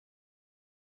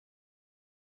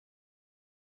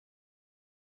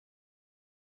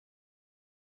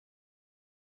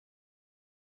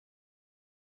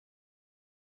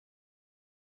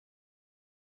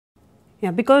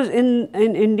Yeah, because in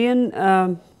Indian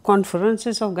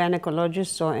conferences of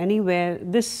gynecologists or anywhere,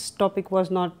 this topic was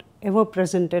not ever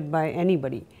presented by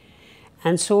anybody.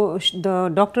 And so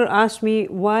the doctor asked me,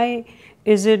 why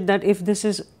is it that if this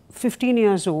is 15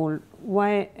 years old,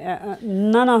 why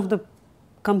none of the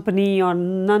company or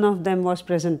none of them was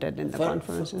presented in the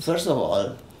conferences? First of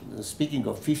all, speaking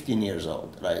of 15 years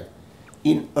old, right?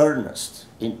 In earnest,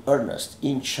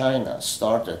 in China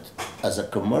started as a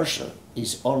commercial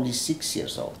is only 6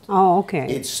 years old. Oh, okay.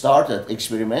 It started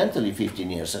experimentally 15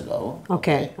 years ago.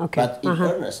 Okay. But in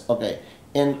earnest, okay.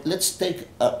 And let's take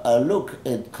a look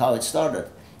at how it started.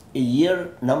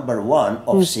 Year number 1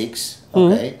 of 6,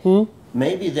 okay,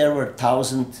 maybe there were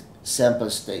 1,000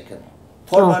 samples taken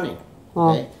for money.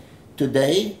 Okay.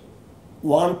 Today,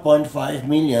 1.5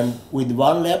 million with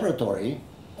one laboratory,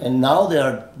 and now there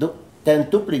are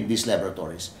 10 tupling these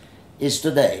laboratories is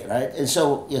today, right? And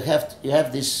so you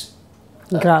have this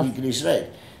increase rate.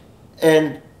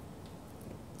 And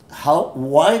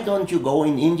why don't you go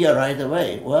in India right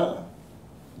away? Well,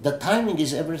 the timing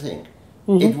is everything.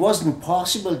 It wasn't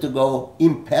possible to go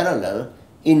in parallel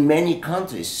in many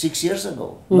countries 6 years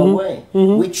ago. No way.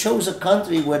 We chose a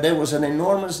country where there was an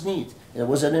enormous need. There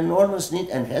was an enormous need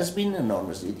and has been an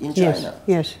enormous need in China.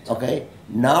 Yes. Okay.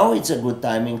 Now it's a good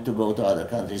timing to go to other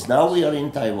countries. Now we are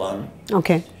in Taiwan.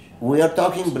 Okay. We are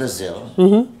talking Brazil.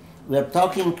 We are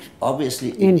talking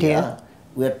obviously India.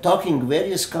 We are talking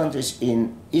various countries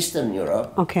in Eastern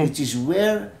Europe, which is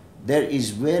where there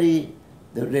is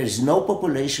no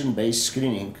population-based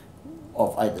screening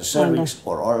of either cervix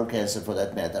or oral cancer for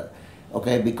that matter.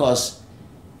 Okay, because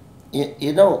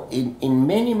you know, in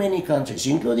many countries,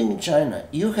 including in China,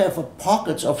 you have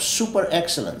pockets of super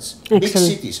excellence. Big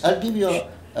cities. I'll give you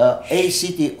a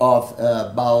city of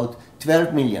about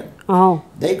 12 million. Oh.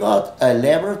 They got a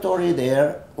laboratory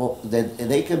there that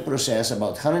they can process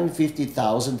about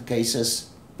 150,000 cases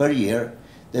per year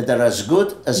that are as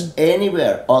good as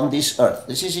anywhere on this earth.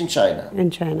 This is in China.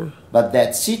 In China. But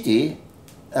that city,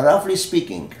 roughly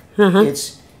speaking,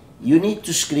 you need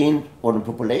to screen on a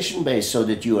population base so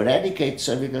that you eradicate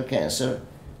cervical cancer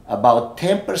about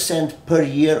 10% per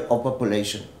year of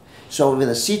population. So with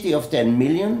a city of 10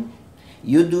 million,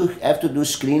 you have to do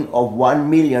screen of 1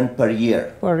 million per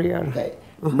year. Per year. Okay.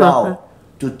 Now,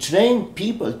 to train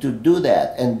people to do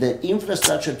that and the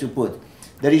infrastructure to put,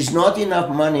 there is not enough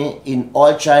money in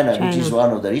all China, which is one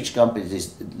of the rich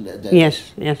companies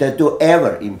that to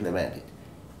ever implement it.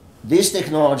 This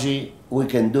technology, we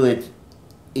can do it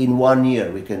in 1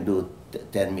 year. We can do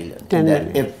 10 million. 10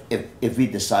 million. If we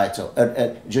decide so.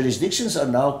 Jurisdictions are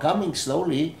now coming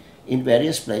slowly in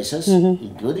various places,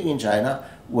 including in China,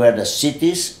 where the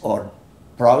cities or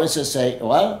provinces say,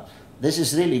 well, this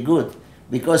is really good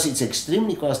because it's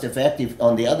extremely cost effective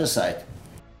on the other side.